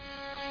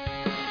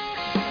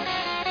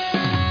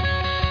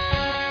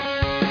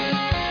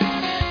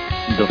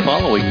The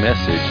following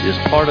message is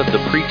part of the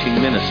preaching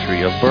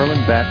ministry of Berlin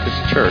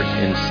Baptist Church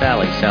in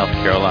Sally, South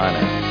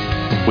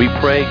Carolina. We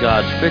pray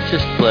God's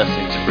richest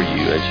blessings for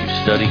you as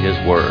you study His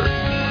Word.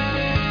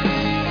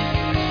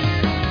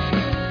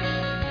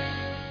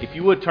 If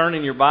you would turn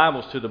in your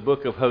Bibles to the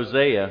book of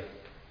Hosea,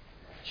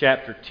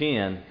 chapter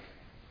 10,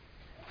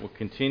 we'll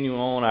continue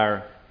on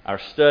our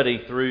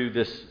study through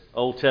this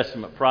Old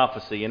Testament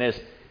prophecy. And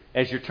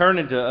as you're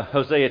turning to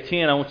Hosea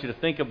 10, I want you to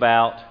think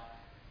about,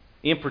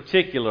 in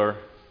particular,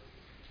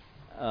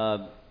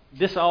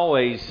 this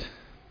always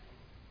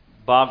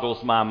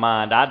boggles my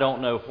mind. I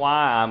don't know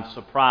why I'm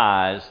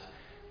surprised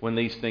when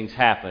these things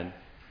happen,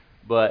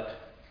 but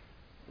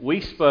we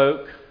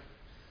spoke,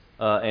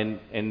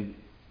 and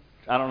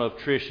I don't know if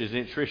Trish is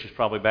in. Trish is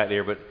probably back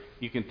there, but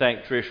you can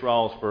thank Trish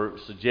Rawls for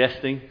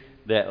suggesting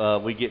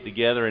that we get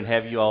together and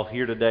have you all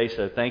here today,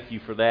 so thank you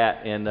for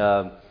that.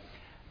 And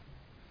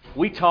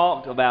we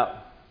talked about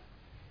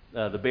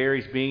the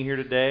Berries being here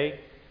today.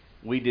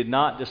 We did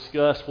not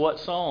discuss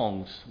what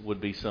songs would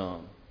be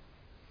sung,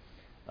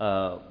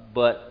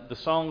 but the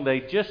song they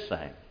just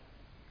sang,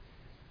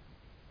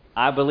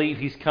 I believe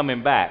He's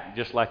coming back,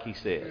 just like He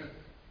said.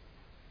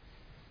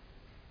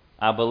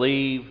 I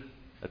believe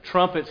a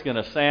trumpet's going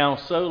to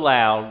sound so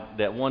loud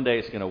that one day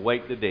it's going to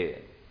wake the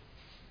dead.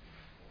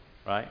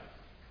 Right?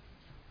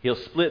 He'll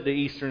split the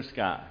eastern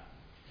sky.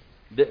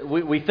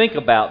 We think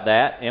about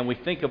that, and we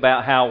think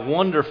about how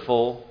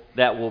wonderful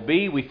that will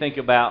be. We think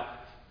about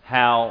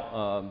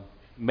how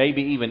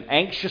maybe even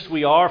anxious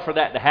we are for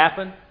that to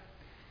happen.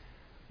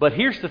 But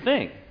here's the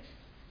thing.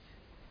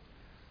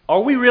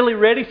 Are we really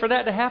ready for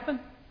that to happen?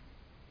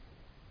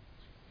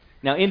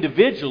 Now,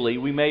 individually,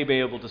 we may be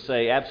able to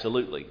say,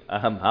 absolutely,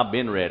 I've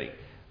been ready,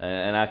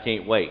 and I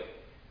can't wait.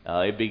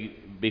 It'd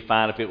be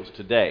fine if it was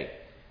today.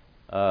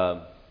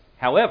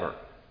 However,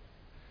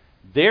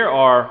 there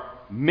are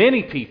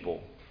many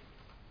people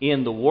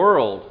in the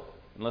world,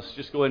 and let's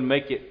just go ahead and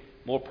make it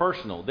more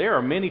personal. There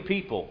are many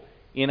people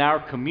in our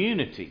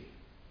community,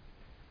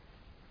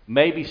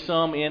 maybe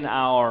some in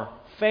our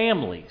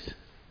families,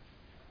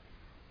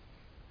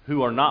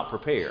 who are not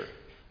prepared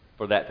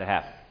for that to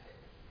happen.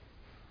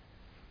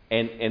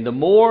 And the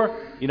more,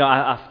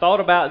 I've thought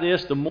about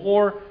this, the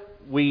more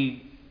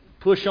we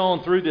push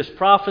on through this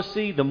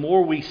prophecy, the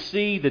more we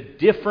see the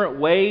different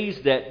ways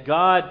that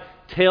God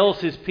tells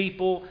His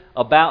people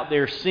about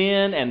their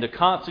sin and the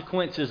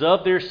consequences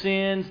of their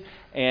sins,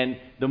 and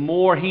the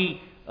more He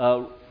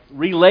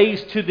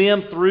relays to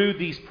them through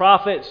these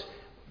prophets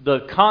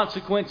the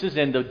consequences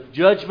and the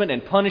judgment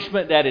and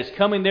punishment that is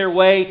coming their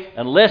way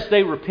unless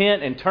they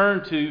repent and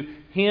turn to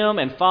Him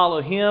and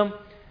follow Him.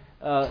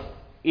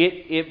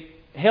 It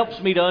helps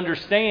me to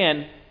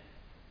understand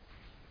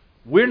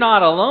we're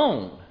not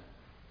alone.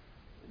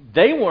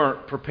 They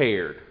weren't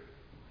prepared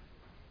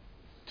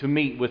to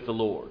meet with the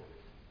Lord.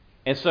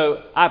 And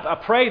so I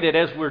pray that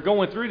as we're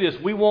going through this,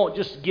 we won't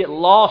just get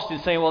lost in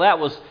saying, well, that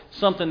was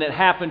something that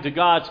happened to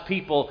God's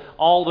people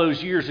all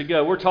those years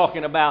ago. We're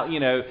talking about,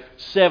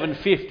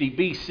 750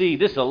 BC.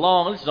 This is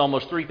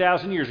almost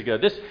 3,000 years ago.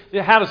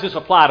 How does this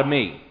apply to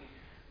me?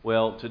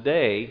 Well,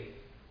 today,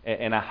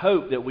 and I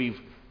hope that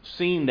we've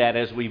seen that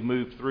as we've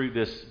moved through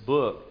this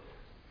book,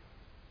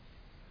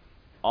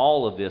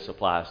 all of this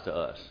applies to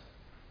us.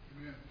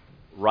 Amen.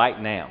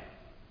 Right now,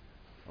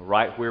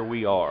 right where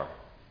we are.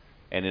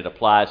 And it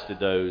applies to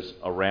those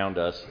around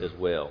us as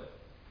well.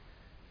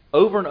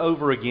 Over and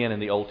over again in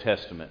the Old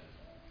Testament,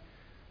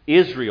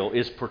 Israel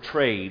is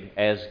portrayed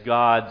as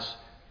God's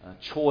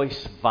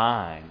choice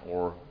vine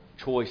or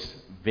choice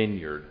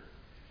vineyard,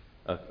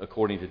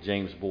 according to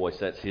James Boyce.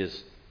 That's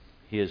his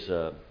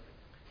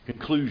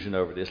conclusion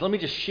over this. Let me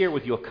just share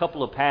with you a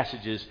couple of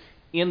passages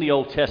in the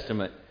Old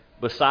Testament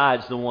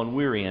besides the one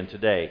we're in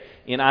today.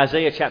 In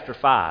Isaiah chapter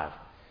 5,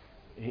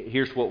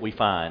 here's what we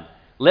find.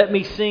 Let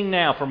me sing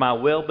now for my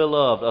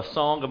well-beloved a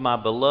song of my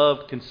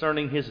beloved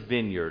concerning his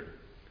vineyard.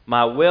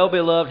 My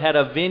well-beloved had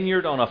a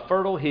vineyard on a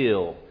fertile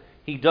hill.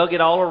 He dug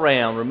it all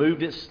around,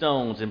 removed its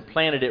stones, and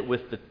planted it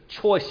with the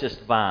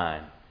choicest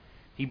vine.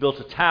 He built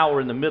a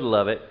tower in the middle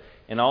of it,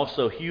 and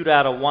also hewed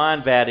out a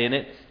wine vat in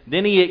it.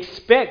 Then he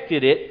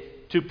expected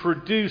it to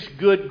produce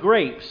good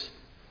grapes,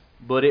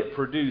 but it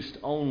produced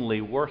only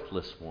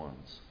worthless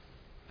ones.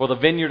 For the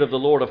vineyard of the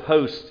Lord of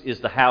hosts is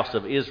the house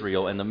of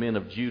Israel, and the men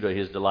of Judah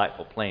his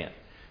delightful plant.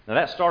 Now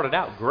that started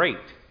out great,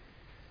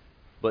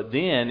 but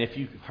then if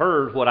you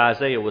heard what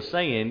Isaiah was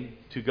saying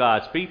to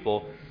God's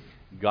people,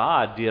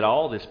 God did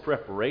all this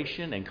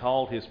preparation and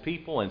called His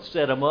people and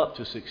set them up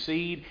to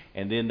succeed,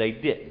 and then they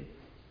didn't. It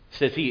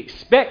says He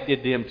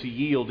expected them to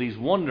yield these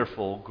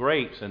wonderful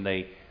grapes, and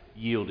they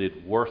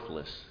yielded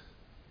worthless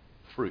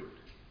fruit.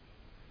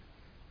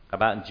 How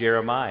about in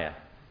Jeremiah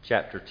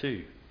chapter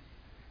 2?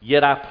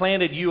 Yet I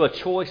planted you a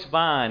choice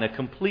vine, a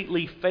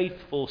completely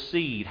faithful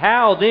seed.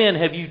 How then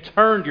have you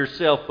turned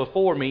yourself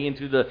before me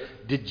into the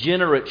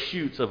degenerate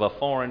shoots of a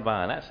foreign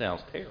vine? That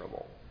sounds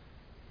terrible.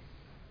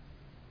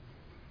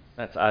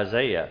 That's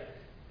Isaiah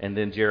and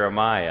then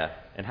Jeremiah.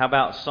 And how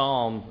about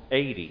Psalm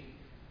 80?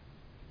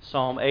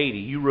 Psalm 80.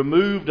 You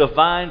removed a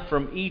vine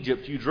from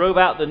Egypt. You drove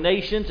out the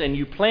nations and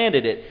you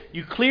planted it.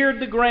 You cleared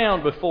the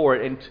ground before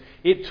it, and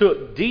it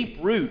took deep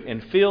root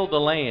and filled the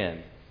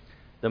land.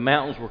 The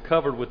mountains were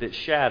covered with its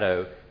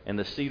shadow, and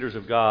the cedars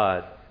of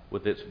God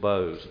with its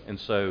boughs. And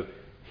so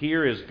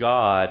here is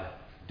God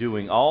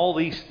doing all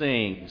these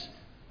things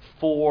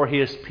for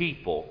His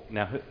people.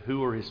 Now,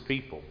 who are His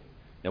people?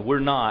 Now, we're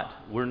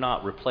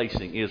not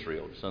replacing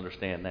Israel. Just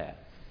understand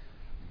that.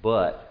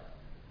 But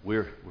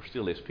we're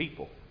still His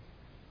people.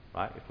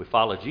 Right? If we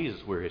follow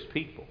Jesus, we're His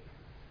people.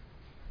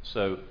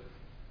 So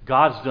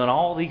God's done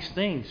all these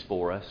things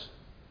for us.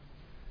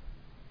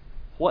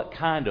 What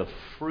kind of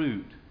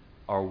fruit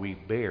are we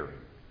bearing?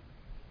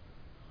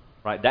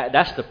 Right?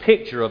 That's the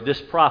picture of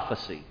this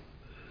prophecy.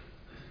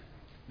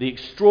 The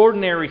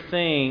extraordinary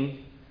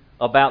thing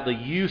about the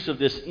use of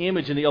this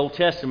image in the Old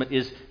Testament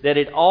is that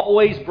it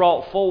always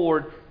brought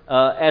forward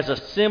as a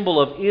symbol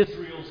of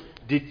Israel's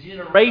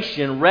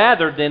degeneration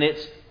rather than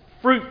its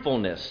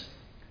fruitfulness.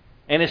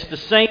 And it's the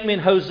same in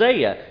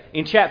Hosea.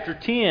 In chapter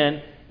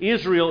 10,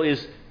 Israel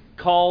is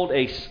called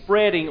a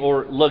spreading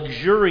or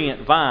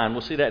luxuriant vine.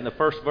 We'll see that in the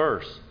first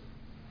verse.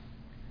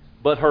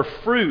 But her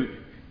fruit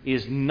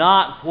is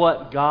not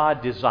what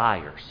God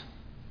desires.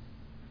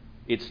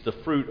 It's the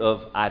fruit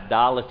of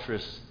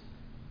idolatrous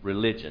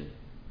religion.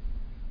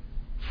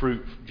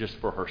 Fruit just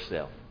for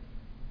herself.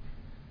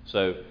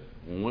 So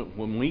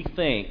when we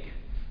think,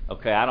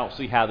 okay, I don't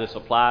see how this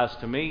applies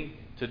to me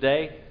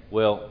today,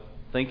 well,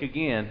 think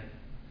again.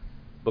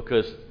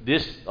 Because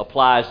this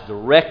applies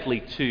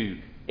directly to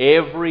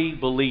every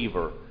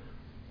believer.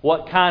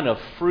 What kind of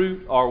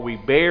fruit are we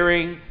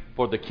bearing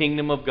for the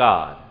kingdom of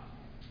God?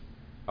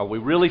 Are we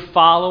really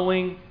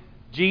following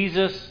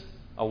Jesus?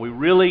 Are we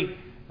really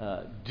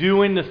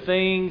doing the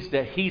things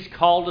that He's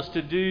called us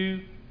to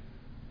do?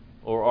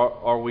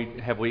 Or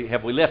have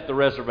we left the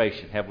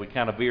reservation? Have we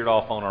kind of veered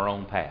off on our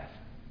own path?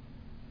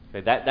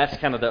 Okay, that's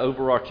kind of the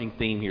overarching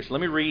theme here. So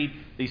let me read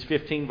these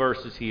 15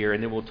 verses here,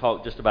 and then we'll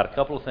talk just about a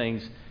couple of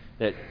things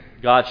that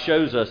God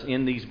shows us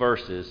in these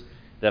verses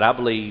that I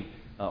believe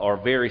are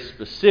very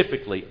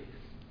specifically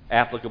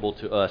applicable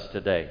to us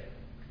today.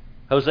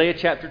 Hosea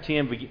chapter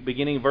 10,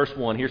 beginning in verse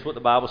 1, here's what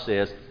the Bible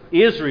says.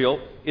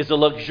 Israel is a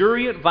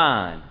luxuriant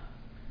vine.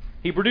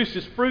 He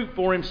produces fruit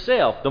for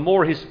himself. The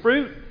more his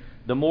fruit,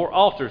 the more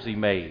altars he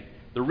made.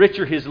 The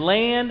richer his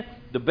land,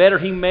 the better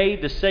he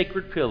made the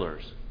sacred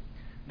pillars.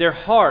 Their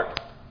heart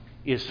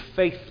is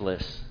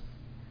faithless.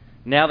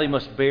 Now they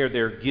must bear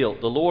their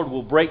guilt. The Lord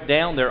will break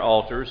down their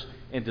altars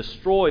and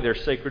destroy their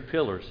sacred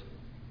pillars.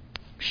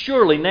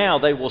 Surely now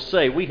they will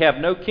say, we have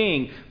no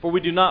king, for we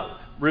do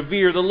not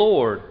revere the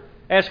Lord.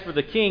 As for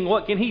the king,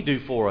 what can he do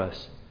for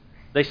us?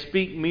 They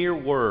speak mere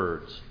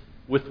words.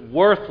 With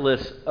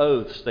worthless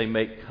oaths they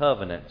make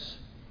covenants,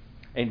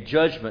 and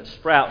judgment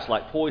sprouts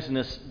like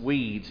poisonous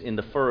weeds in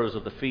the furrows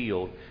of the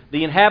field.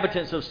 The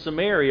inhabitants of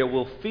Samaria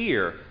will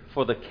fear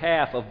for the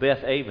calf of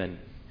Beth-aven.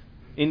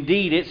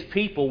 Indeed, its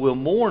people will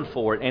mourn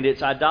for it, and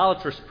its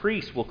idolatrous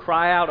priests will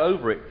cry out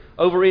over it,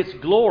 over its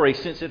glory,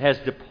 since it has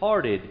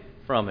departed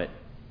from it.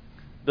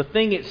 The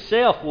thing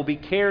itself will be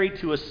carried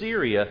to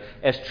Assyria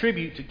as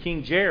tribute to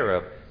King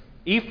Jareb.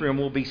 Ephraim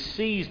will be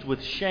seized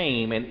with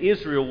shame, and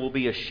Israel will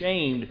be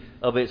ashamed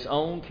of its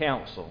own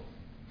counsel.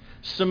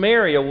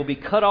 Samaria will be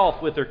cut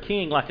off with her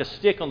king like a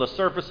stick on the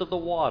surface of the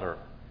water.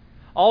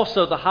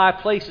 Also the high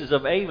places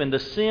of Aven, the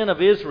sin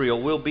of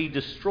Israel, will be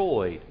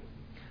destroyed.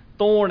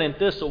 Thorn and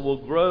thistle will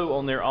grow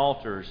on their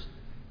altars.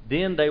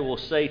 Then they will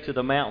say to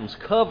the mountains,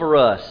 cover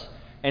us,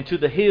 and to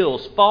the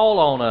hills, fall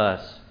on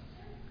us.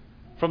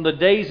 From the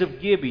days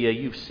of Gibeah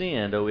you've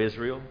sinned, O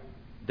Israel.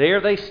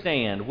 There they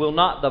stand. Will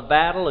not the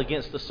battle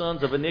against the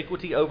sons of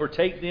iniquity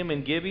overtake them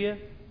in Gibeah?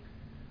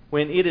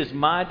 When it is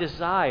my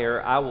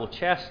desire, I will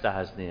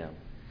chastise them,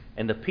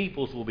 and the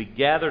peoples will be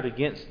gathered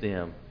against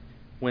them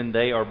when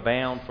they are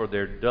bound for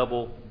their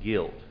double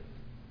guilt.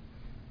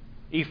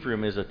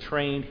 Ephraim is a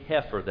trained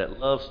heifer that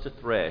loves to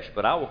thresh,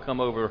 but I will come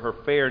over her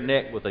fair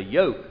neck with a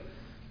yoke.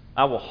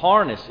 I will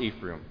harness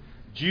Ephraim.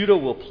 Judah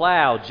will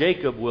plow,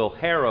 Jacob will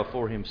harrow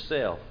for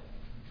himself.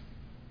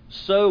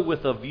 Sow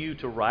with a view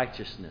to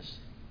righteousness.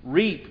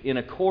 Reap in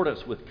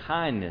accordance with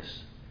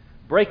kindness.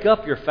 Break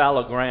up your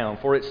fallow ground,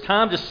 for it's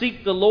time to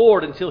seek the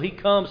Lord until He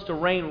comes to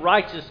rain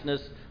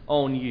righteousness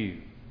on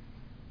you.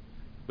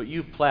 But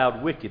you've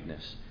plowed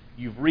wickedness.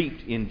 You've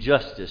reaped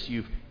injustice.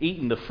 You've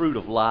eaten the fruit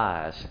of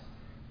lies,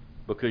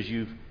 because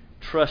you've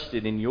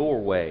trusted in your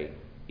way,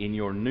 in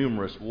your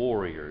numerous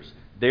warriors.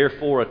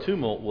 Therefore a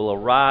tumult will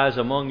arise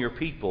among your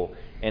people,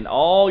 and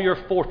all your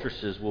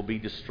fortresses will be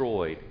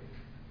destroyed.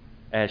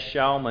 As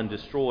Shalman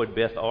destroyed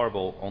Beth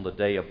Arbel on the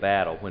day of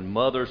battle, when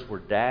mothers were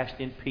dashed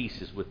in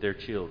pieces with their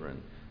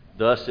children,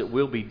 thus it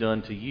will be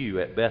done to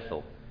you at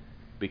Bethel,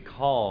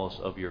 because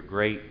of your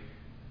great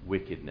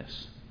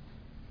wickedness.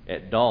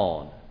 At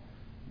dawn,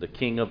 the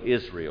king of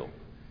Israel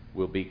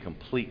will be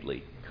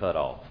completely cut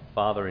off.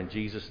 Father, in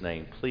Jesus'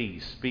 name,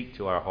 please speak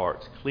to our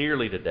hearts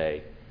clearly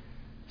today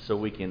so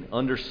we can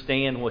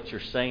understand what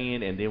you're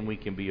saying, and then we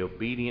can be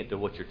obedient to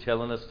what you're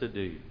telling us to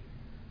do.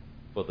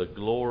 For the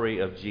glory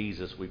of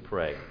Jesus we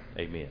pray.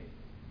 Amen.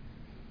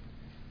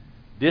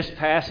 This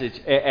passage,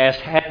 as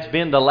has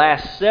been the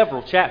last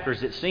several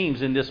chapters, it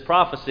seems, in this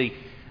prophecy,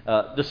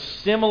 the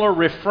similar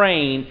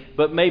refrain,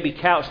 but maybe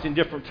couched in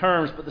different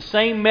terms, but the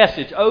same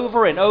message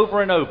over and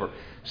over and over.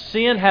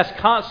 Sin has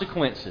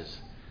consequences.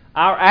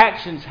 Our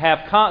actions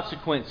have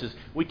consequences.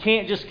 We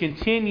can't just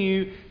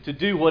continue to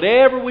do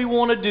whatever we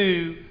want to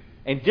do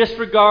and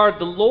disregard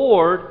the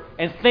Lord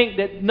and think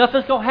that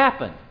nothing's going to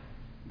happen.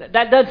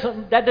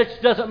 That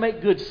just doesn't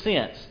make good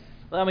sense.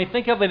 I mean,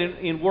 think of it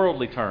in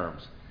worldly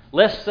terms.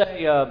 Let's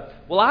say,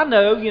 well, I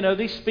know,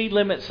 these speed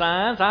limit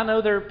signs, I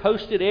know they're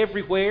posted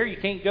everywhere. You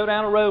can't go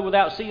down a road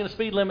without seeing a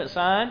speed limit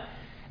sign.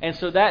 And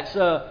so that's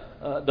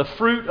the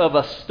fruit of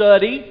a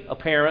study,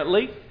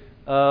 apparently,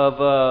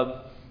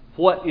 of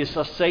what is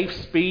a safe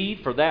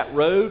speed for that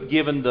road,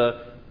 given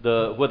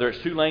the whether it's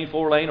 2-lane,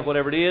 4-lane, or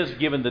whatever it is,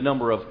 given the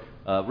number of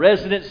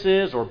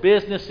residences or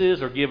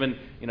businesses, or given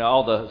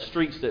all the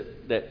streets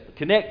that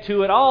connect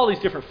to it, all these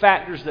different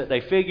factors that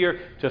they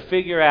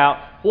figure out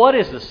what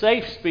is the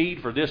safe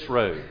speed for this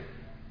road.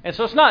 And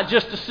so it's not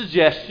just a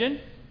suggestion,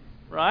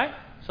 right?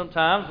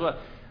 Sometimes,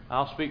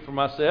 I'll speak for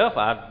myself,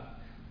 I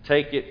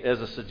take it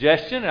as a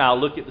suggestion, and I'll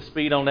look at the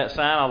speed on that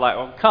sign, I'm like,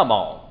 oh, come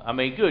on. I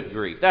mean, good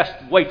grief,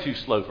 that's way too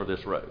slow for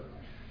this road.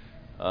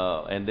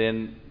 And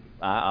then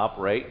I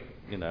operate,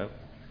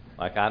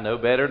 like I know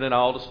better than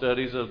all the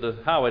studies of the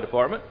highway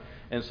department,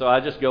 and so I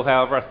just go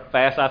however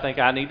fast I think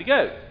I need to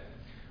go.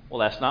 Well,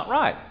 that's not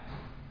right,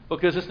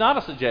 because it's not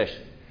a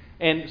suggestion.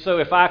 And so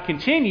if I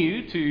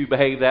continue to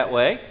behave that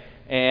way,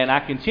 and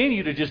I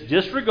continue to just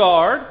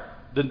disregard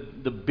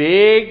the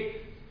big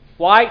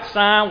white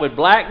sign with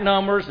black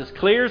numbers, as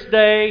clear as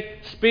day,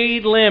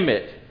 speed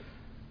limit,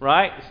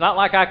 right? It's not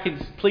like I can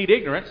plead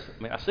ignorance.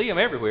 I mean, I see them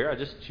everywhere. I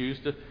just choose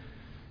to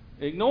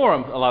ignore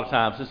them a lot of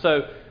times. And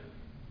so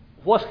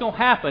what's going to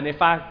happen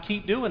if I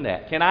keep doing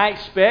that? Can I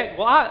expect,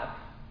 why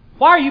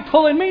are you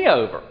pulling me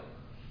over?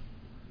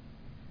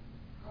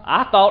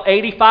 I thought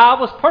 85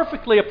 was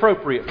perfectly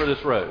appropriate for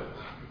this road.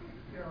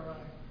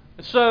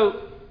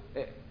 So,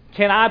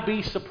 can I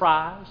be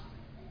surprised?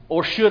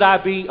 Or should I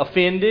be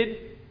offended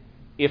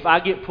if I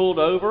get pulled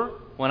over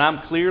when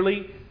I'm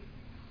clearly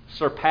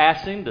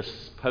surpassing the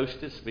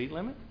posted speed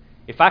limit?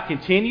 If I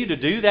continue to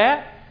do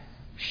that,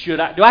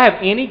 do I have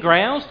any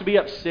grounds to be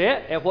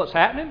upset at what's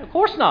happening? Of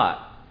course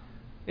not.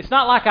 It's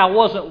not like I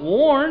wasn't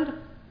warned.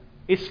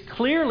 It's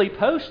clearly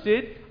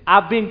posted.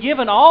 I've been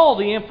given all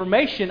the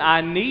information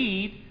I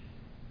need.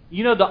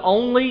 The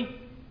only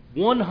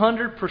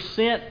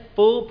 100%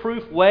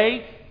 foolproof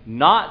way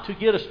not to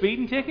get a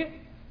speeding ticket?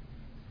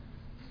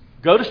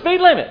 Go to speed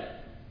limit.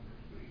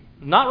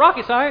 Not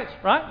rocket science,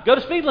 right? Go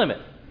to speed limit.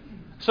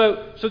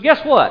 So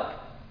guess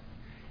what?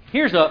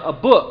 Here's a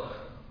book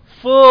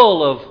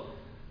full of,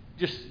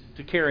 just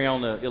to carry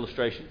on the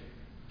illustration,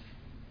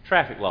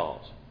 traffic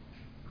laws,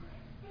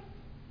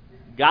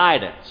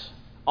 guidance,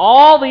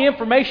 all the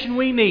information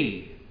we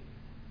need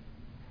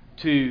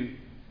to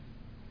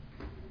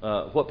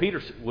what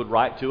Peter would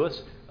write to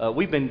us.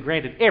 We've been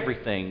granted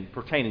everything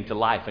pertaining to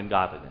life and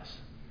godliness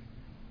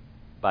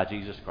by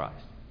Jesus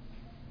Christ.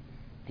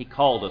 He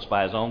called us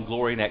by His own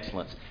glory and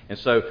excellence. And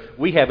so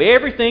we have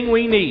everything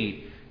we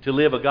need to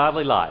live a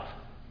godly life.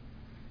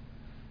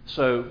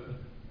 So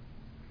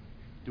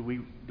do we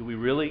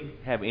really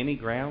have any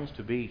grounds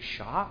to be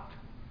shocked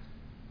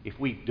if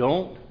we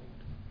don't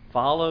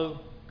follow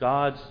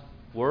God's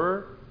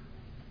word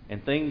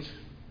and things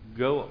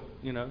go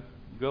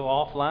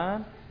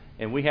offline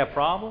and we have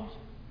problems?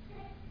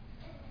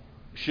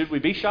 Should we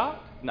be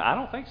shocked? No, I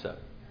don't think so.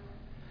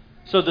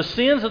 So the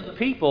sins of the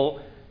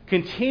people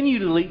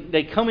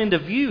they come into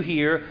view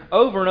here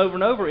over and over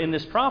and over in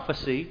this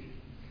prophecy,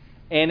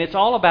 and it's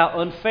all about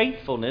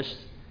unfaithfulness,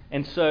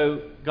 and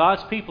so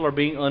God's people are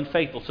being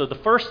unfaithful. So the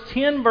first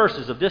 10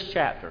 verses of this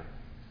chapter,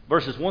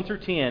 verses 1 through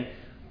 10,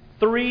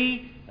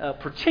 3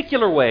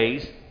 particular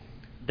ways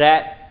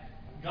that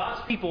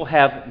God's people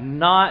have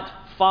not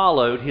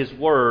followed His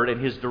word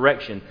and His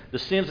direction, the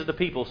sins of the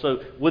people.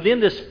 So within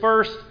this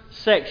first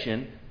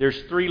section,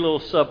 there's 3 little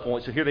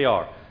subpoints, so here they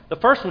are. The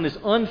first one is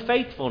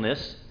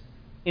unfaithfulness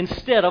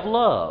instead of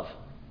love.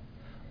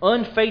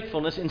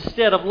 Unfaithfulness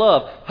instead of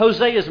love.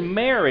 Hosea's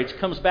marriage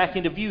comes back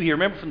into view here.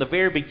 Remember from the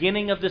very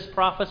beginning of this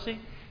prophecy,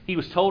 he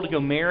was told to go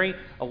marry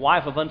a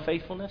wife of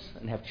unfaithfulness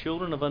and have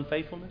children of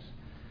unfaithfulness.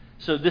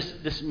 So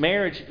this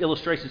marriage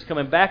illustration is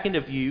coming back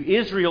into view.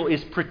 Israel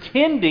is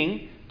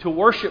pretending to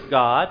worship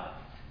God,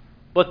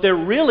 but they're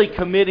really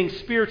committing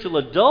spiritual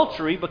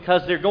adultery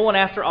because they're going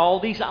after all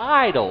these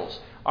idols.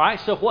 All right,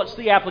 so what's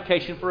the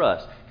application for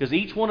us? Because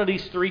each one of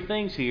these 3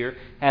 things here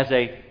has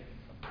a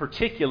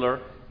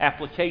particular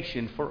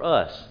application for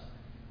us.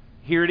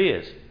 Here it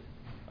is.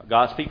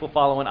 God's people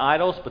following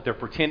idols, but they're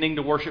pretending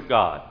to worship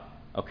God.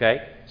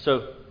 Okay?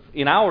 So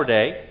in our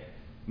day,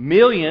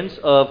 millions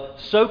of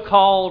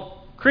so-called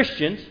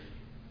Christians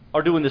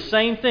are doing the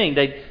same thing.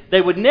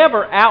 They would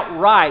never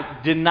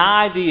outright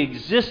deny the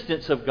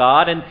existence of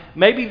God, and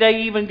maybe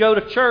they even go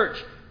to church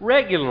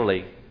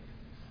regularly.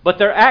 But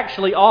they're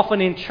actually often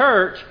in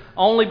church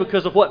only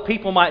because of what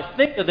people might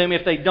think of them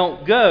if they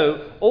don't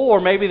go,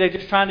 or maybe they're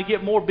just trying to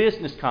get more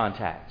business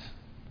contacts.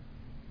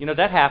 You know,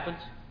 that happens.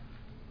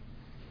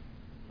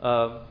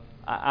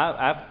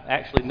 I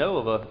actually know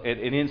of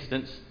an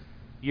instance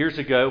years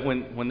ago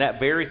when that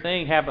very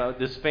thing happened.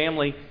 This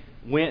family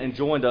went and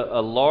joined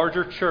a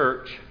larger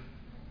church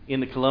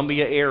in the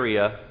Columbia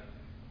area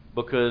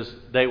because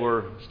they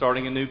were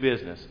starting a new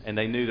business, and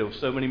they knew there were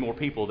so many more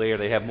people there,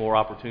 they have more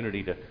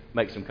opportunity to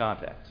make some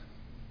contacts,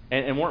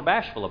 and weren't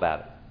bashful about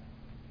it.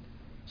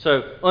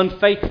 So,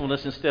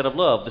 unfaithfulness instead of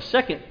love. The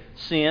second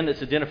sin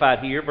that's identified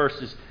here,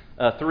 verses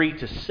 3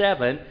 to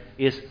 7,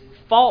 is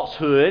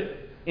falsehood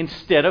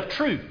instead of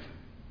truth.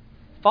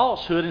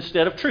 Falsehood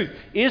instead of truth.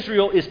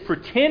 Israel is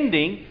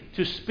pretending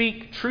to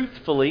speak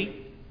truthfully,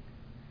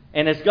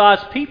 and as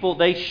God's people,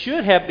 they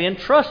should have been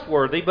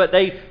trustworthy, but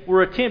they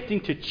were attempting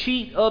to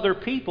cheat other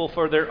people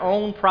for their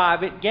own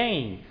private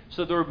gain.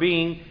 So they were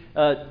being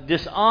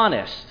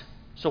dishonest.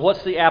 So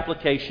what's the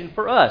application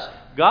for us?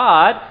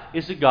 God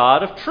is a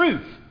God of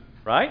truth,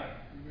 right?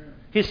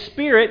 His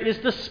Spirit is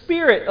the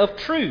Spirit of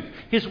truth.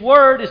 His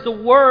Word is the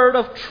Word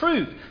of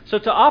truth. So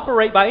to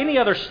operate by any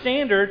other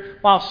standard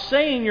while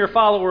saying you're a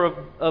follower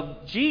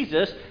of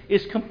Jesus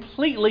is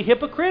completely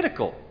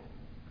hypocritical.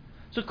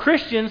 So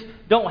Christians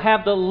don't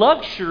have the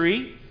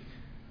luxury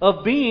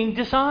of being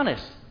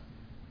dishonest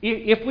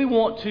if we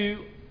want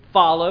to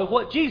follow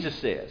what Jesus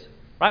says.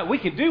 Right? We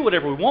can do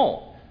whatever we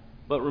want,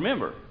 but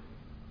remember,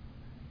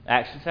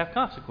 actions have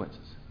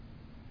consequences.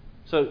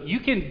 So you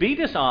can be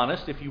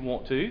dishonest if you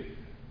want to,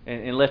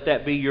 and let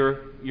that be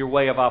your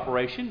way of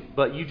operation,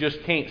 but you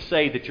just can't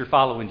say that you're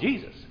following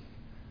Jesus,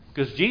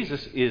 because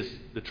Jesus is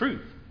the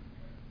truth.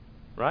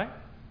 Right?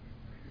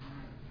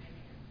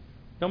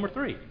 Number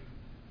 3.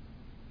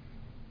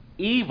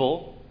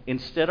 Evil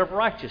instead of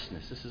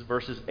righteousness. This is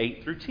verses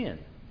 8 through 10.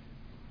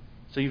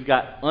 So you've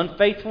got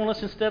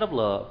unfaithfulness instead of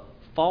love,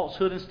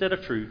 falsehood instead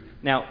of truth,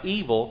 now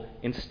evil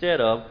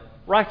instead of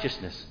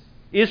righteousness.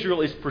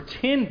 Israel is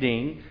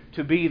pretending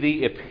to be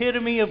the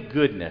epitome of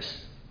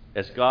goodness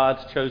as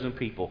God's chosen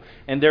people.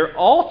 And their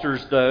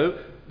altars,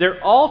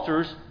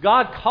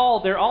 God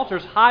called their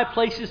altars high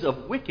places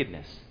of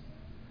wickedness.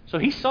 So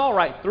he saw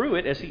right through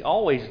it, as he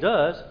always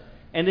does.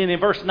 And then in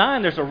verse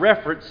 9, there's a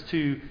reference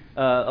to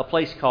a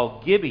place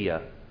called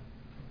Gibeah.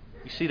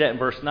 You see that in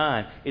verse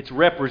 9. It's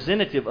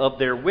representative of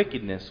their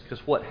wickedness,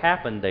 because what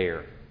happened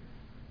there.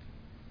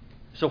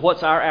 So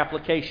what's our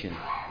application?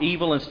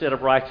 Evil instead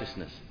of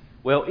righteousness.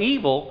 Well,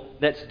 evil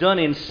that's done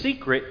in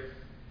secret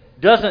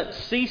doesn't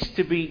cease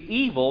to be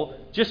evil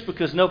just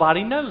because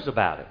nobody knows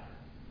about it.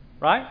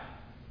 Right?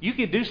 You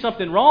can do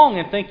something wrong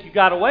and think you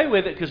got away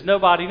with it because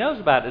nobody knows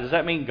about it. Does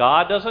that mean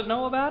God doesn't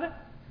know about it?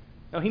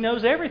 No, He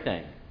knows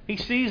everything. He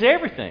sees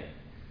everything.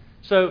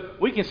 So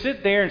we can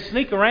sit there and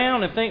sneak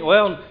around and think,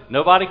 well,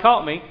 nobody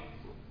caught me.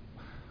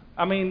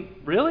 I mean,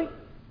 really?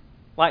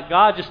 Like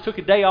God just took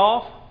a day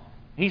off?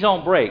 He's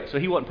on break, so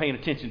He wasn't paying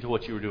attention to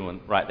what you were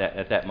doing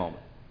at that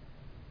moment.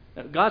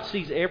 Now, God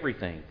sees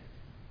everything.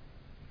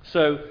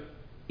 So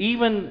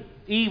even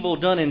evil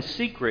done in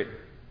secret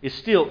is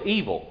still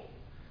evil.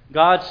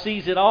 God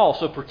sees it all.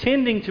 So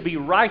pretending to be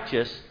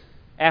righteous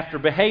after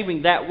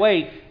behaving that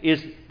way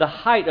is the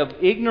height of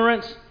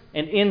ignorance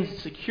and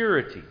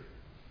insecurity.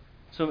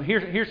 So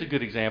here's a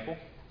good example.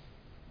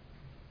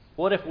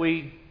 What if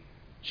we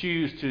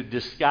choose to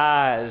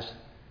disguise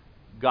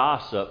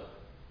gossip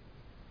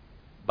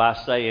by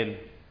saying,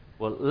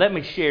 well, let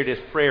me share this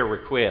prayer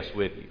request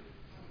with you,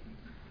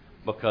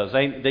 because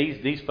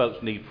these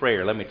folks need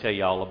prayer. Let me tell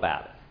you all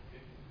about it.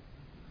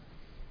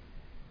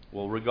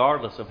 Well,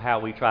 regardless of how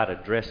we try to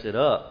dress it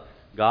up,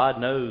 God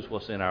knows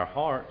what's in our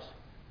hearts.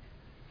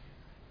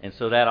 And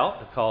so that ought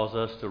to cause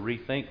us to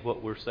rethink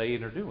what we're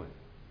saying or doing.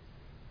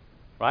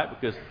 Right?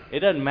 Because it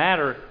doesn't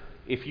matter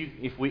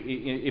if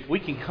we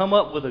can come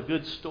up with a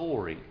good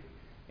story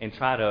and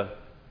try to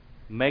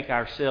make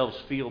ourselves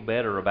feel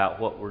better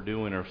about what we're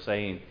doing or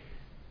saying.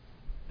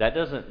 That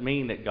doesn't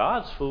mean that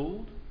God's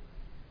fooled.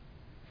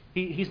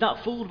 He's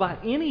not fooled by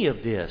any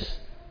of this.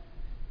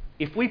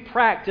 If we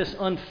practice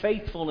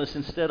unfaithfulness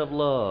instead of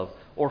love,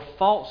 or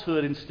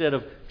falsehood instead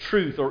of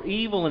truth, or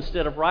evil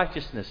instead of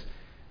righteousness,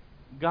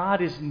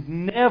 God is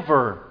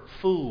never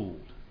fooled.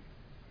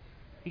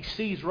 He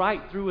sees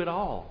right through it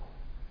all.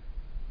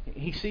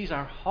 He sees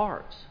our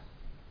hearts.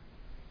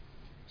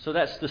 So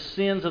that's the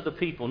sins of the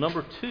people.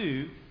 Number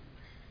 2,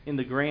 in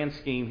the grand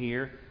scheme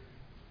here,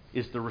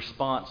 is the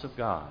response of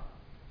God.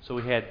 So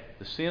we had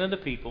the sin of the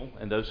people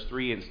in those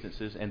 3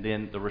 instances, and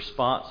then the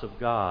response of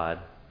God.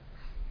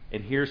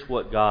 And here's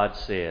what God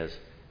says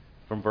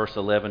from verse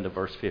 11 to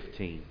verse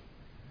 15.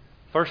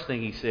 First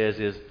thing He says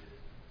is,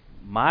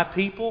 my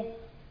people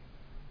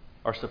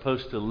are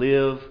supposed to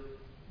live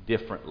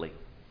differently.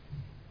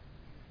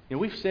 You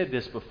know, we've said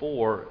this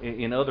before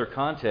in other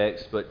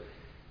contexts, but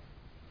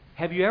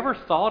have you ever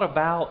thought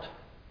about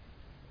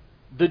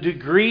the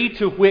degree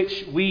to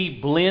which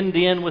we blend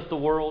in with the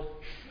world?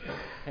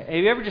 Have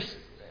you ever just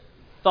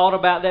thought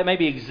about that,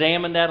 maybe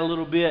examined that a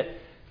little bit?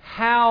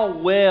 How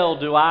well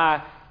do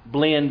I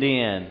blend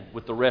in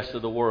with the rest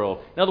of the world?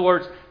 In other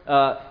words,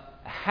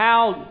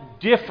 how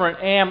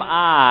different am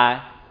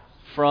I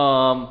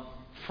from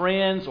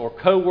friends or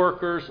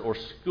coworkers or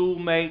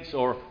schoolmates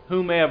or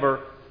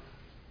whomever?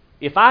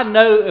 Well,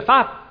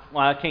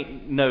 I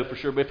can't know for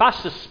sure, but if I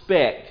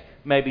suspect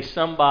maybe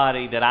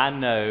somebody that I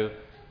know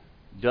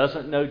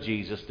doesn't know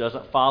Jesus,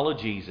 doesn't follow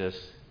Jesus,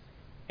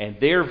 and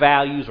their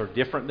values are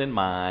different than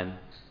mine,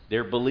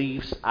 their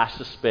beliefs, I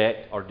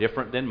suspect, are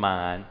different than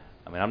mine.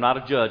 I mean, I'm not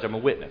a judge, I'm a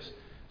witness.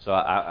 So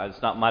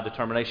it's not my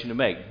determination to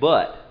make.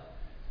 But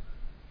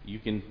you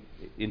can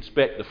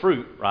inspect the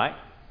fruit, right?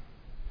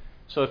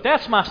 So if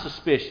that's my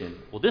suspicion,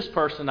 well, this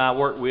person I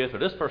work with or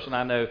this person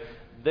I know,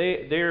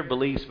 their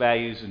beliefs,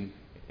 values, and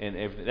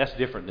everything, that's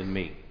different than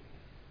me.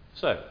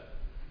 So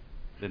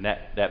then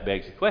that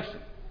begs the question.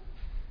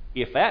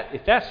 If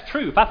that's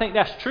true, if I think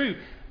that's true,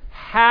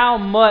 how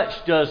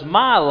much does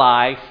my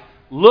life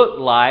look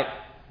like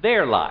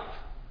their life?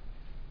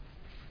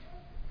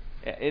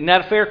 Isn't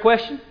that a fair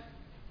question?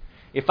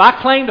 If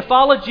I claim to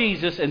follow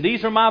Jesus, and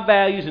these are my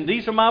values, and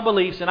these are my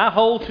beliefs, and I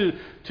hold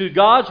to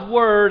God's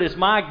Word as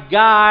my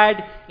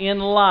guide in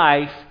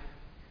life,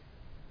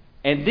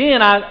 and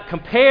then I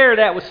compare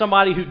that with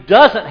somebody who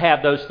doesn't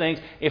have those things,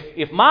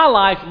 if my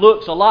life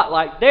looks a lot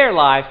like their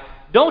life,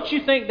 don't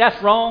you think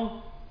that's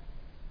wrong?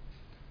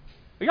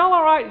 Are y'all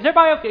all right? Is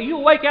everybody okay? Are you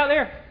awake out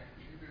there?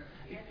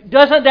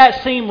 Doesn't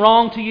that seem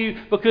wrong to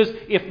you? Because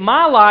if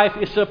my life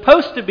is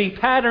supposed to be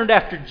patterned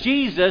after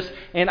Jesus,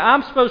 and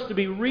I'm supposed to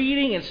be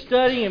reading and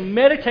studying and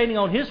meditating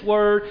on His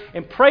Word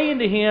and praying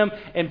to Him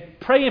and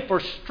praying for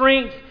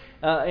strength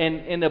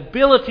and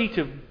ability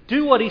to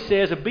do what He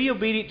says and be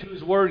obedient to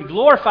His Word and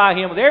glorify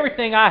Him with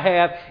everything I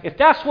have, if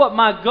that's what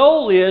my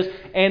goal is,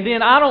 and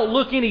then I don't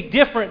look any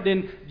different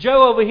than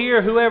Joe over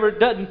here, whoever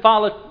doesn't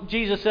follow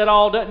Jesus at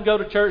all, doesn't go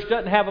to church,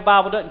 doesn't have a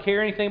Bible, doesn't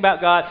care anything about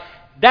God,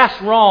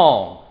 that's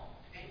wrong.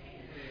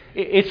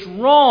 It's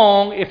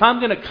wrong if I'm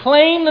going to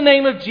claim the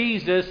name of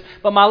Jesus,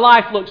 but my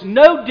life looks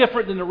no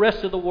different than the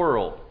rest of the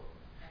world.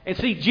 And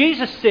see,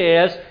 Jesus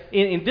says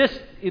in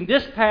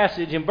this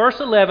passage, in verse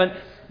 11,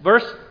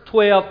 verse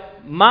 12,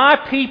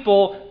 my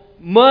people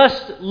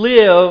must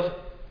live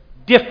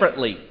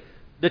differently.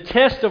 The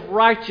test of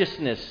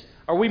righteousness.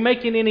 Are we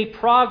making any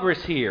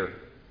progress here?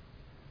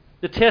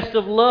 The test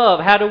of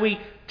love. How do we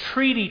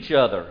treat each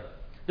other?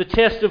 The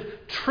test of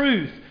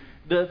truth.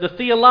 The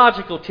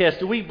theological test.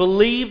 Do we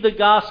believe the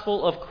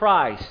gospel of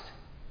Christ?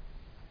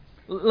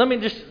 Let me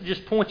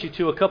just point you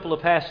to a couple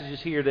of passages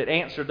here that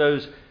answer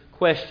those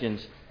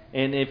questions.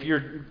 And if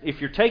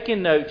you're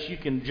taking notes, you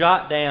can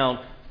jot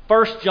down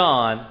 1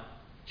 John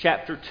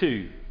chapter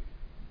 2.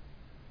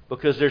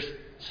 Because there's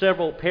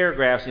several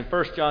paragraphs in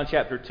 1 John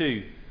chapter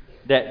 2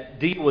 that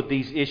deal with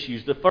these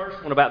issues. The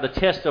first one about the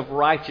test of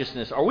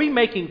righteousness. Are we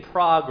making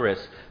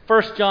progress?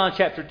 1 John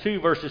chapter 2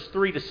 verses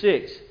 3 to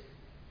 6.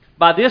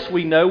 By this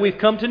we know we've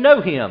come to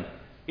know Him,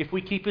 if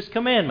we keep His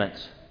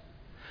commandments.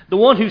 The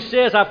one who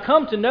says, I've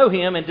come to know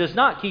Him, and does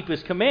not keep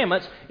His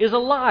commandments, is a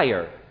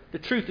liar. The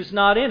truth is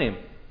not in him.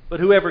 But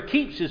whoever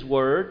keeps His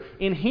word,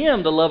 in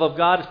him the love of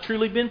God has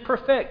truly been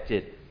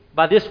perfected.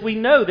 By this we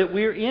know that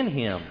we're in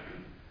Him.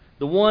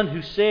 The one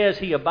who says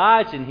he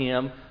abides in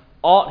Him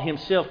ought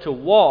himself to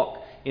walk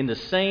in the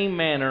same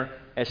manner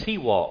as He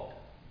walked.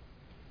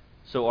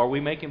 So are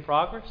we making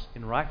progress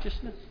in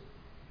righteousness?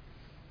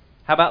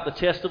 How about the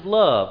test of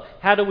love?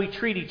 How do we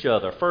treat each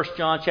other? 1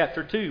 John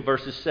chapter 2,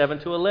 verses 7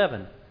 to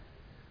 11.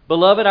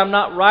 Beloved, I'm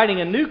not writing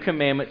a new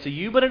commandment to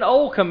you, but an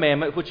old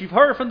commandment which you've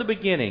heard from the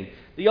beginning.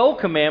 The old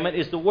commandment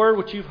is the word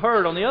which you've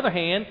heard. On the other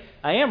hand,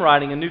 I am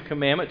writing a new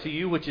commandment to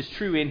you, which is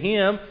true in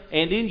Him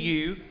and in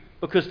you,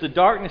 because the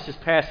darkness is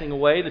passing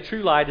away, the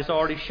true light is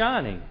already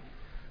shining.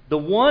 The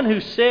one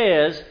who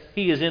says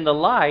he is in the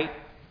light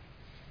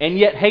and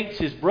yet hates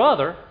his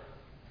brother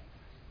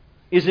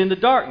is in the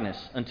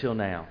darkness until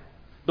now.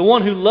 The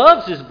one who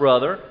loves his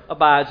brother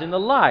abides in the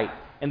light,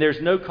 and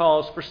there's no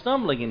cause for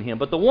stumbling in him.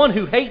 But the one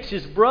who hates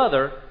his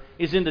brother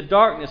is in the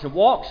darkness and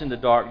walks in the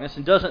darkness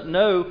and doesn't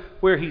know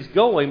where he's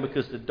going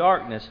because the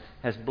darkness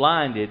has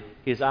blinded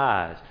his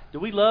eyes. Do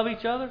we love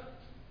each other?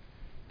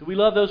 Do we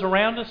love those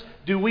around us?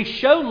 Do we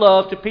show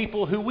love to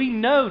people who we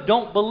know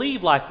don't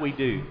believe like we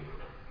do?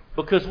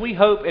 Because we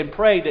hope and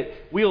pray that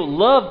we'll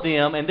love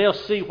them and they'll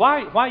see,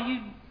 why you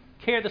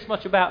care this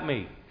much about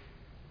me?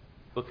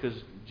 Because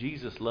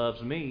Jesus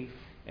loves me.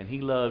 And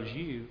He loves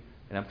you,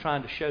 and I'm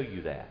trying to show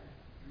you that.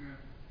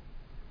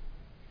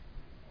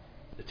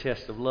 The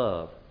test of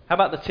love. How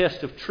about the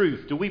test of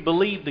truth? Do we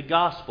believe the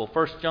gospel?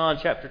 1 John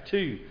chapter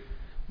 2,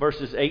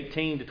 verses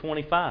 18 to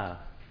 25.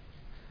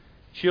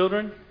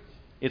 Children,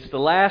 it's the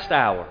last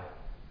hour.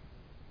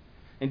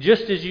 And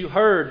just as you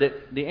heard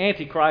that the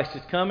Antichrist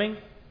is coming,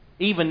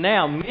 even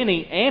now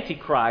many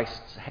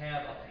Antichrists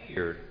have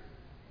appeared.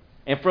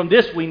 And from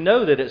this we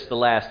know that it's the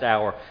last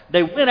hour.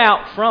 They went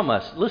out from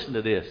us. Listen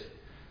to this.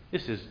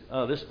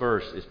 This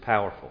verse is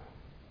powerful.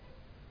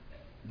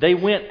 They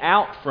went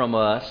out from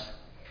us,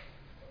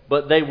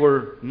 but they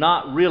were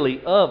not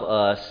really of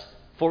us,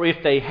 For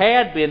if they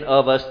had been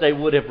of us, they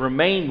would have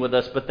remained with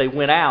us, but they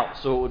went out,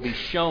 so it would be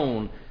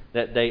shown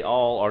that they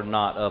all are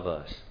not of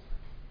us.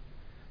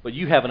 But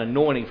you have an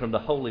anointing from the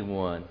Holy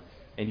One,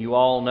 and you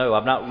all know.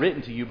 I've not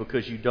written to you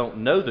because you don't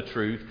know the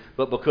truth,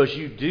 but because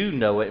you do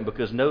know it, and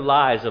because no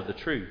lie is of the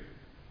truth.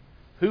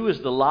 Who is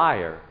the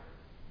liar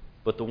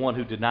but the one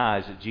who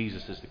denies that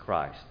Jesus is the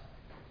Christ?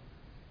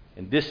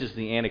 And this is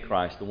the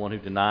Antichrist, the one who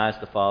denies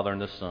the Father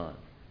and the Son.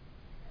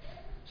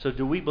 So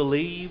do we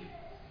believe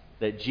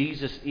that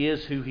Jesus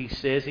is who He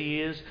says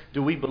He is?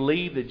 Do we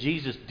believe that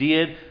Jesus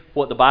did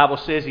what the Bible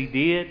says He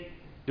did?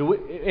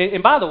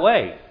 And by the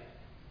way,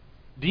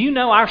 do you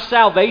know our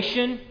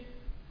salvation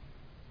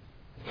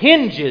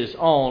hinges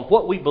on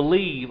what we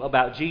believe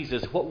about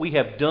Jesus, what we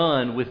have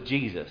done with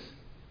Jesus?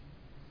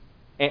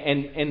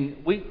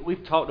 And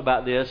we've talked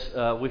about this.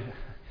 Darlene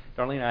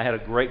and I had a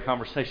great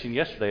conversation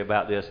yesterday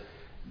about this.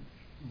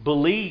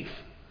 Belief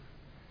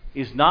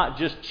is not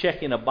just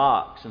checking a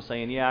box and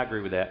saying, yeah, I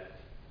agree with that.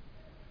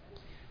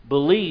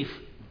 Belief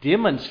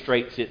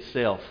demonstrates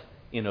itself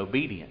in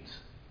obedience.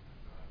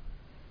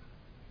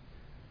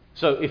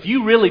 So if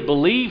you really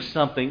believe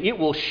something, it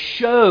will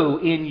show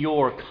in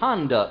your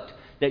conduct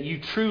that you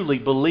truly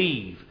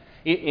believe.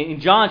 In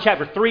John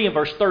chapter 3 and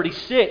verse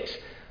 36,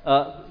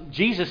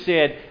 Jesus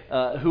said,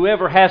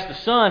 whoever has the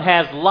Son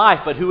has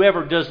life, but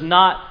whoever does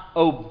not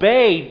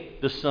obey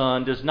the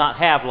Son does not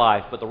have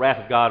life, but the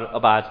wrath of God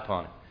abides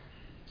upon him.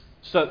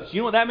 So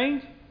you know what that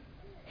means?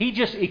 He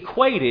just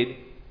equated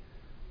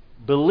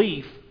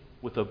belief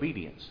with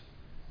obedience.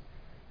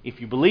 If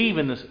you believe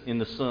in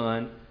the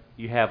Son,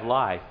 you have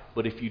life,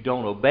 but if you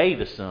don't obey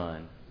the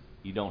Son,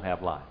 you don't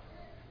have life.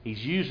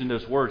 He's using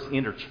those words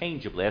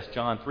interchangeably. That's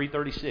John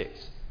 3:36.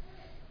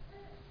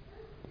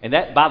 And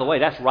that, by the way,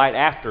 that's right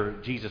after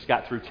Jesus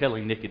got through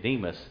telling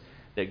Nicodemus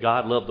that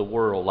God loved the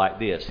world like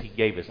this. He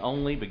gave His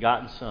only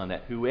begotten Son,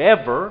 that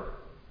whoever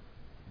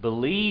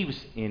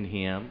believes in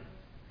Him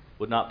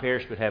would not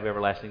perish but have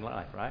everlasting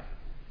life, right?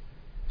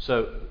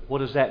 So what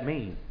does that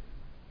mean?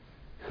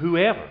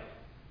 Whoever.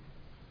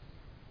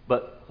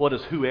 But what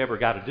does whoever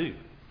got to do?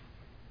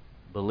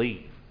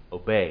 Believe,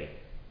 obey.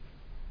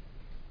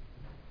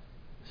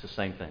 It's the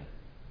same thing.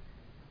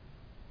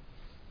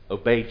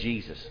 Obey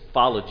Jesus.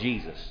 Follow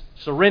Jesus.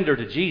 Surrender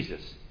to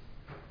Jesus.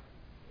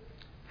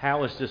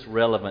 How is this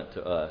relevant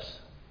to us?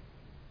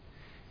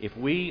 If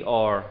we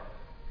are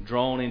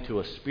drawn into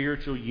a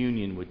spiritual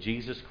union with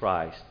Jesus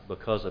Christ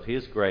because of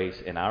His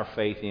grace and our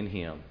faith in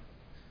Him,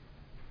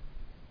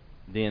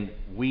 then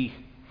we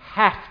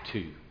have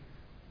to,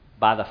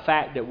 by the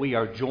fact that we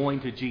are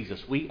joined to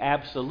Jesus, we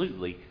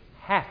absolutely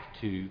have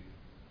to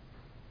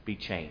be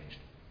changed.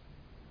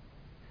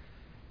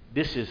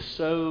 This is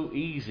so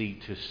easy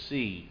to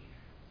see,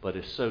 but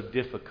it's so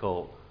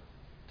difficult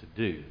to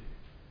do.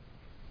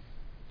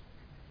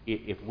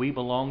 If we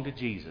belong to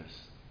Jesus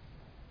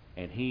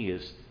and He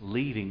is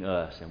leading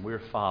us and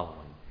we're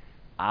following,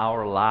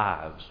 our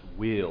lives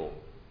will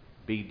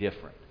be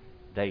different.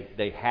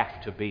 They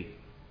have to be.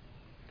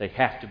 They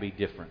have to be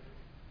different.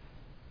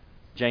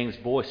 James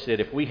Boyce said,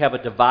 if we have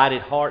a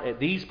divided heart at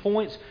these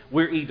points,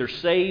 we're either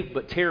saved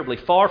but terribly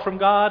far from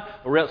God,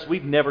 or else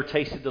we've never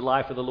tasted the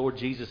life of the Lord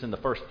Jesus in the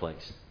first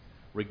place,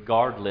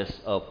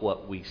 regardless of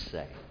what we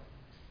say.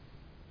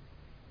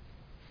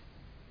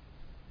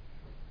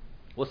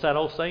 What's that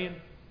old saying?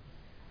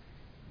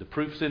 The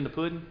proof's in the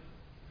pudding.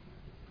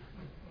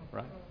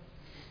 Right?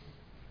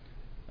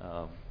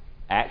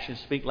 Actions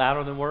speak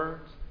louder than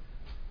words.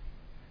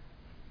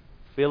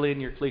 Fill in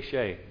your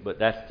cliche, but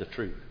that's the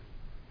truth.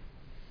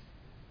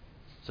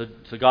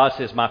 So God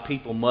says, my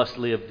people must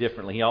live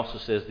differently. He also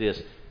says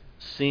this,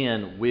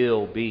 sin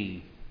will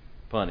be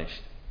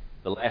punished.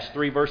 The last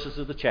 3 verses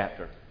of the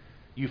chapter.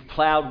 You've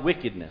plowed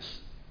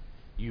wickedness.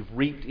 You've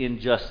reaped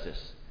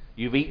injustice.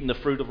 You've eaten the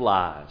fruit of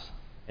lies.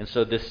 And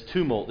so this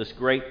tumult, this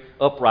great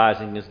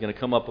uprising is going to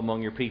come up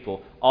among your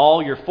people.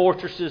 All your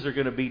fortresses are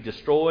going to be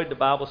destroyed, the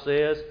Bible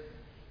says.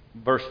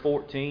 Verse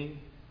 14.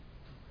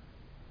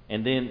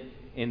 And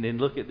then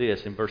look at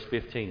this in verse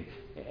 15.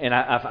 And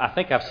I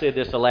think I've said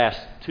this the last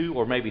 2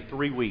 or maybe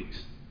 3 weeks.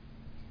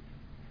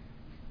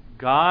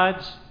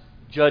 God's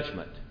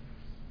judgment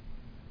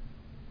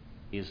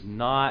is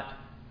not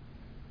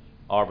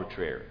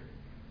arbitrary.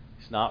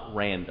 It's not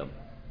random.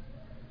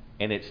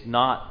 And it's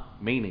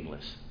not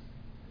meaningless.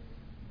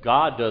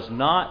 God does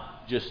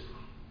not just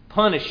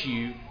punish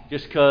you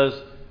just because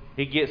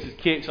He gets His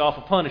kicks off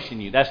of punishing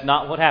you. That's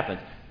not what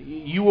happens.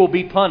 You will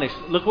be punished.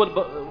 Look what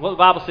the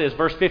Bible says,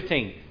 verse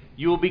 15.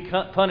 You will be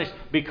punished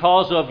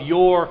because of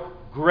your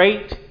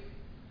great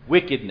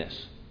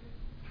wickedness.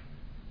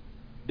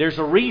 There's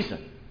a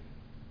reason.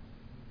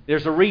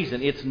 There's a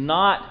reason. It's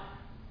not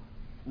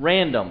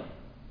random.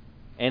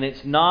 And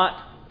it's not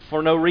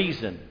for no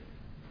reason.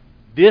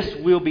 This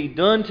will be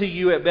done to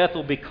you at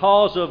Bethel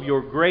because of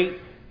your great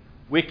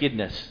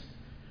wickedness.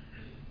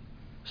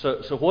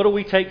 So what do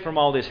we take from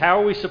all this?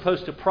 How are we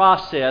supposed to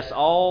process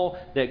all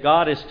that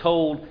God has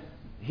told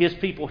His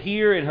people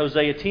here in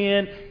Hosea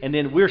 10, and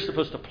then we're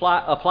supposed to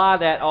apply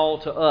that all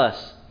to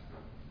us?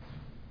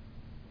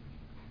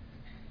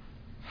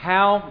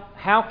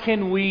 how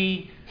can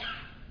we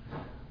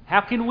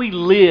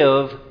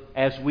live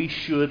as we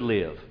should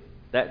live?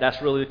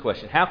 That's really the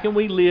question. How can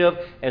we live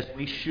as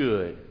we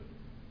should?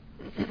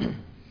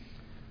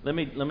 Let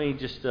me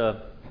just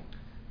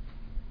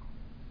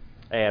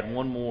add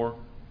one more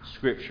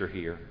scripture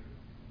here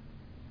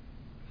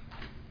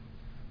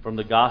from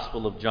the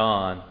Gospel of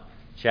John,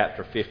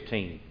 chapter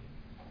 15.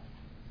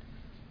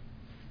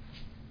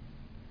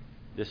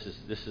 This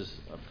is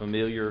a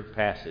familiar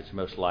passage,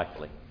 most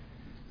likely.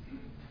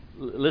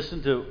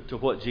 Listen to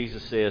what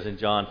Jesus says in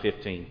John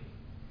 15.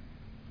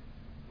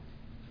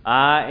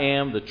 I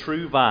am the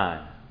true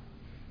vine.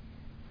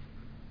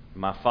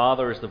 My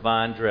Father is the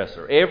vine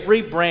dresser.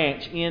 Every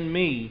branch in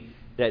me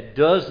that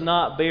does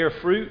not bear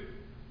fruit,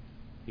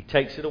 He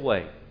takes it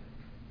away.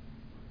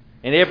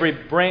 And every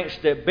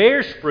branch that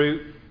bears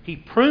fruit, He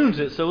prunes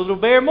it so it'll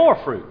bear more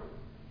fruit.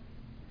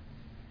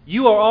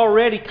 You are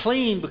already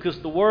clean because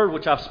of the word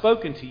which I've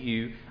spoken to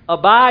you.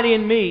 Abide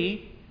in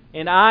me,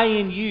 and I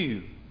in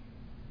you.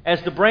 As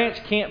the branch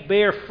can't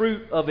bear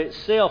fruit of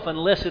itself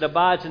unless it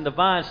abides in the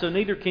vine, so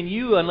neither can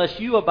you unless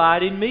you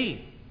abide in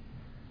me.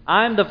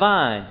 I am the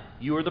vine,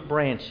 you are the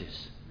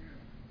branches.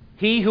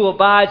 He who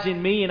abides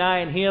in me and I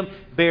in him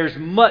bears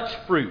much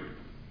fruit,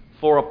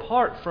 for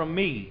apart from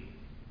me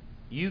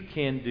you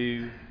can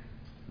do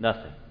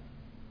nothing.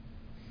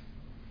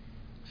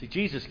 See,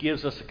 Jesus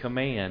gives us a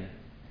command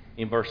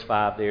in verse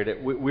 5 there,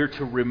 that we're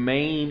to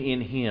remain in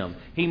Him.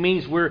 He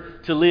means we're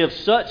to live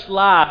such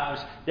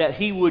lives that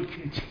He would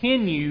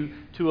continue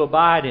to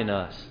abide in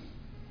us.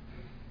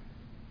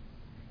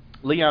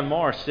 Leon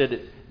Morris said that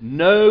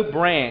no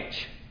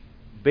branch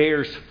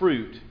bears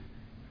fruit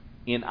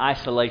in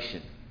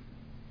isolation.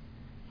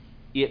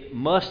 It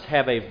must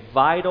have a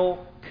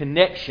vital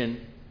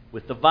connection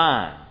with the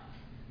vine.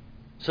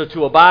 So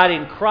to abide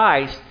in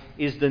Christ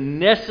is the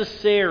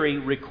necessary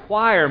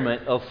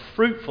requirement of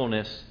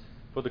fruitfulness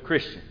for the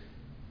Christian.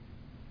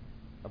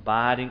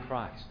 Abide in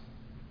Christ.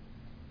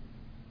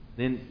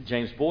 Then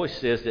James Boyce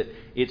says that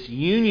it's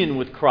union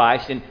with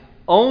Christ, and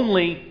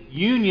only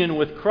union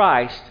with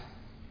Christ,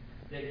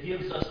 that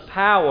gives us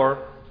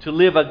power to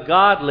live a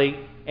godly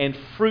and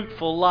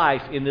fruitful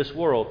life in this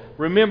world.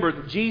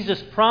 Remember,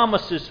 Jesus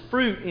promises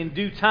fruit in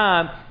due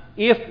time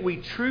if we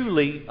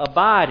truly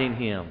abide in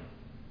Him.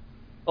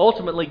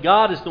 Ultimately,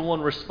 God is the one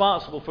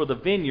responsible for the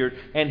vineyard,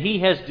 and He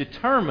has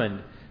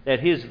determined that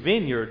His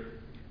vineyard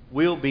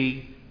will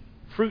be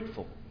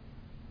fruitful.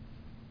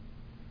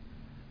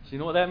 So you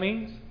know what that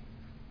means?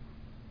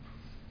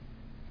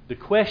 The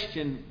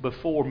question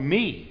before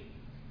me,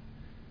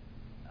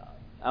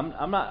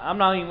 I'm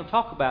not even going to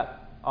talk about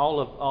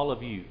all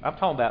of you. I'm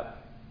talking about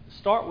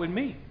start with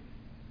me.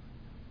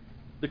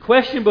 The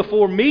question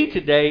before me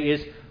today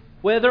is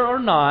whether or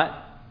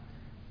not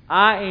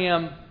I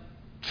am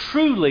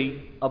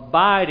truly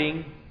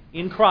abiding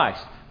in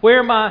Christ. Where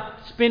am I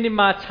spending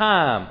my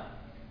time?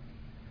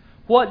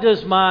 What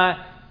does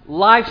my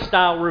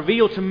lifestyle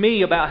reveal to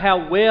me about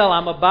how well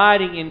I'm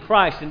abiding in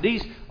Christ? And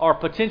these are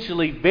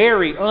potentially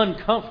very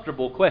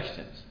uncomfortable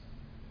questions,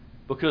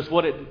 because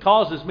what it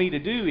causes me to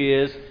do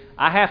is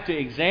I have to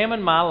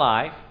examine my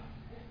life,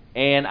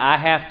 and I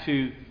have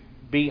to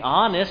be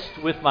honest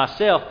with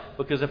myself,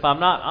 because if I'm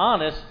not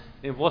honest,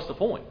 then what's the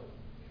point?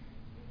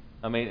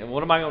 I mean,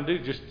 what am I going to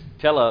do? Just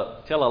tell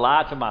a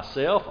lie to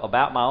myself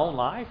about my own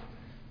life?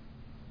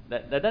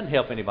 That doesn't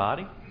help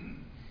anybody.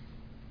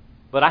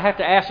 But I have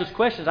to ask those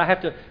questions. I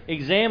have to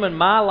examine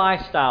my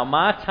lifestyle,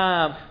 my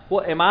time.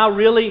 Am I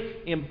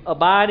really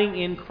abiding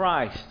in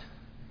Christ?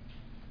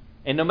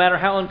 And no matter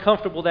how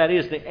uncomfortable that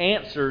is, the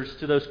answers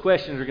to those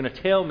questions are going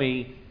to tell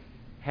me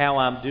how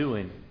I'm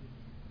doing.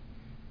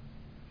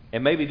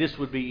 And maybe this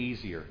would be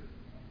easier.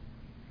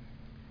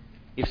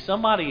 If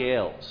somebody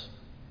else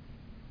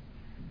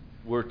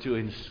were to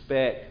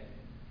inspect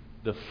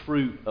the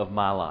fruit of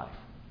my life,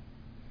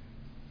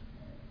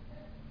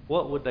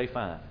 what would they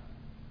find?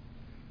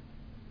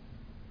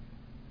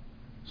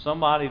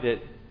 Somebody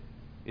that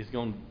is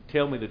going to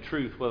tell me the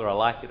truth whether I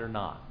like it or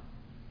not.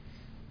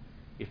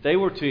 If they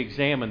were to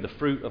examine the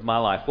fruit of my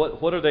life,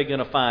 what are they going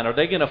to find? Are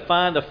they going to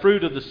find the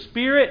fruit of the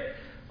Spirit,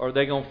 or are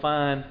they going to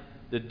find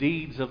the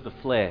deeds of the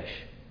flesh,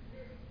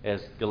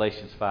 as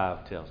Galatians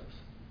 5 tells us?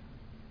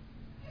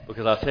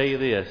 Because I'll tell you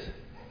this,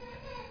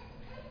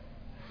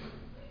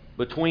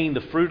 between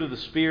the fruit of the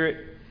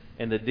Spirit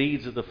and the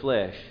deeds of the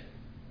flesh,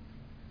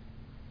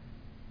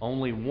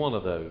 only one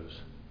of those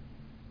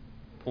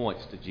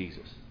points to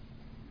Jesus.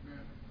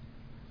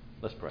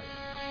 Let's pray.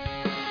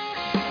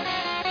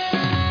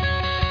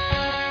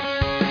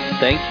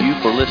 Thank you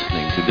for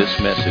listening to this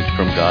message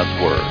from God's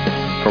Word.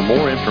 For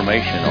more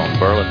information on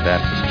Berlin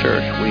Baptist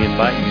Church, we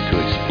invite you to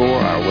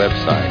explore our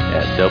website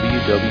at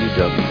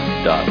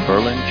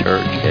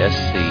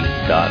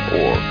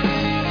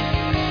www.berlinchurchsc.org.